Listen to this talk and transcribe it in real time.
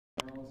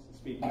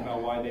speaking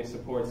about why they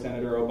support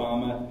Senator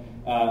Obama.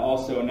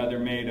 Also another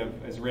maid of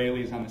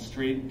Israelis on the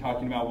street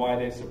talking about why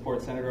they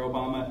support Senator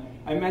Obama.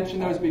 I mention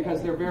those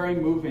because they're very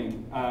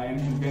moving and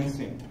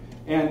convincing.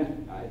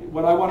 And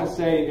what I want to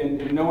say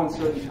in no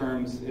uncertain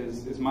terms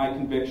is my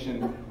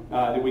conviction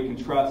that we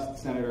can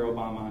trust Senator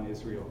Obama on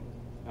Israel.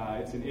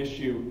 It's an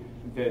issue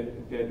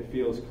that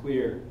feels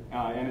clear,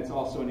 and it's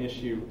also an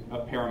issue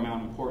of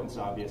paramount importance,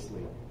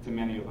 obviously, to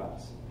many of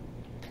us.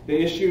 The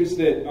issues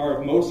that are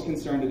of most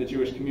concern to the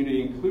Jewish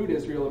community include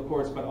Israel, of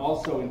course, but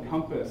also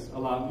encompass a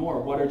lot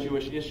more. What are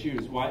Jewish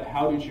issues?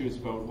 How do Jews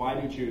vote? Why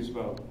do Jews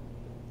vote?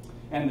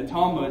 And the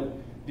Talmud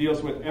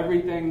deals with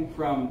everything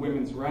from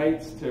women's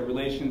rights to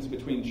relations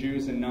between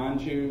Jews and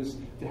non-Jews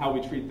to how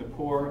we treat the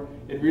poor.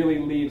 It really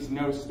leaves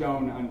no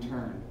stone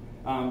unturned.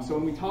 So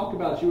when we talk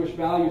about Jewish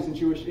values and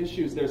Jewish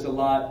issues, there's a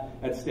lot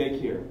at stake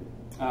here.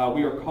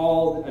 We are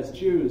called as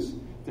Jews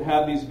to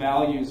have these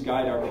values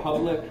guide our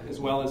public as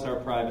well as our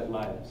private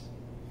lives.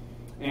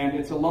 And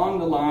it's along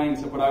the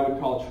lines of what I would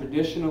call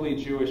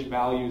traditionally Jewish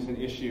values and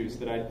issues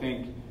that I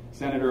think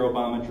Senator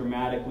Obama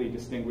dramatically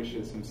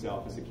distinguishes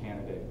himself as a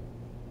candidate.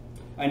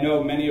 I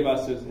know many of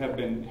us have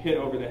been hit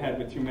over the head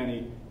with too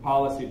many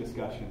policy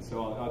discussions,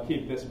 so I'll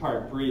keep this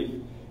part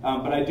brief.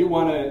 But I do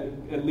want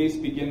to at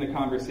least begin the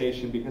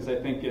conversation because I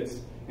think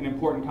it's an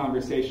important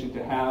conversation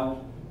to have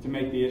to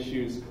make the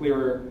issues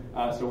clearer,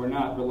 so we're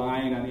not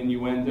relying on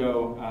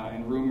innuendo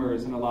and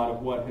rumors and a lot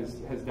of what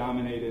has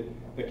dominated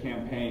the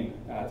campaign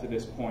to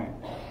this point.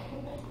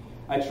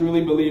 I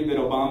truly believe that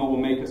Obama will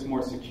make us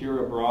more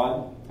secure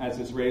abroad as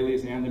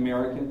Israelis and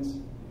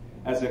Americans.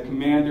 As a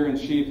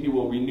commander-in-chief, he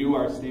will renew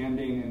our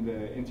standing in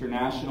the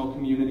international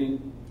community,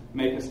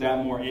 make us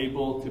that more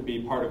able to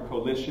be part of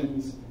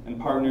coalitions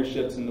and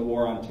partnerships in the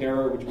war on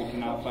terror, which we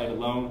cannot fight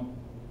alone.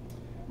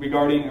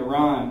 Regarding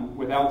Iran,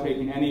 without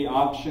taking any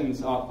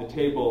options off the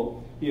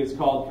table, he has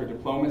called for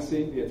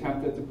diplomacy, the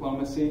attempt at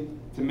diplomacy,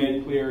 to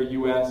make clear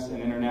U.S.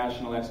 and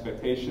international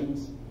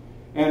expectations.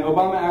 And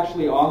Obama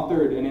actually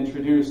authored and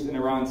introduced an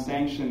Iran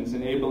Sanctions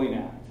Enabling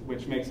Act,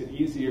 which makes it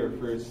easier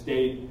for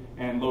state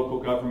and local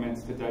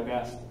governments to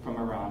divest from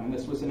Iran. And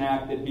this was an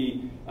act that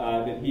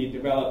he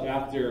developed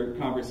after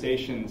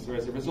conversations, or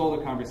as a result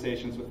of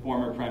conversations with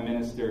former Prime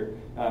Minister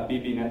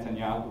Bibi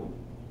Netanyahu.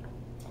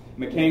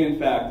 McCain, in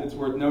fact, it's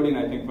worth noting,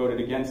 I think, voted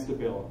against the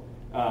bill,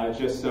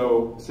 just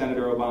so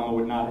Senator Obama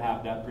would not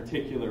have that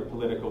particular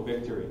political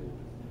victory.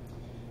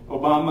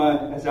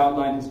 Obama has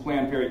outlined his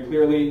plan very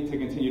clearly to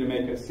continue to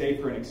make us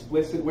safer in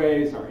explicit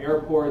ways, our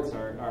airports,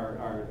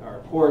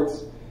 our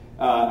ports,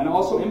 and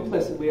also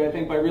implicitly, I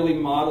think, by really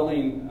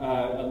modeling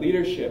a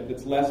leadership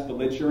that's less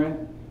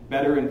belligerent,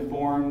 better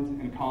informed,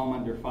 and calm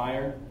under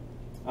fire.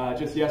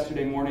 Just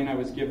yesterday morning, I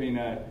was giving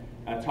a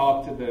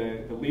talk to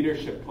the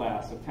leadership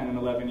class of 10 and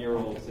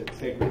 11-year-olds at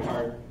Sacred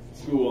Heart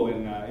School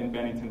in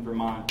Bennington,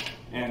 Vermont.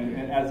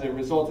 And as a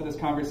result of this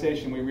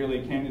conversation, we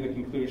really came to the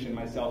conclusion,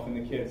 myself and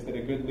the kids, that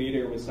a good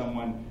leader was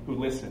someone who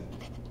listened.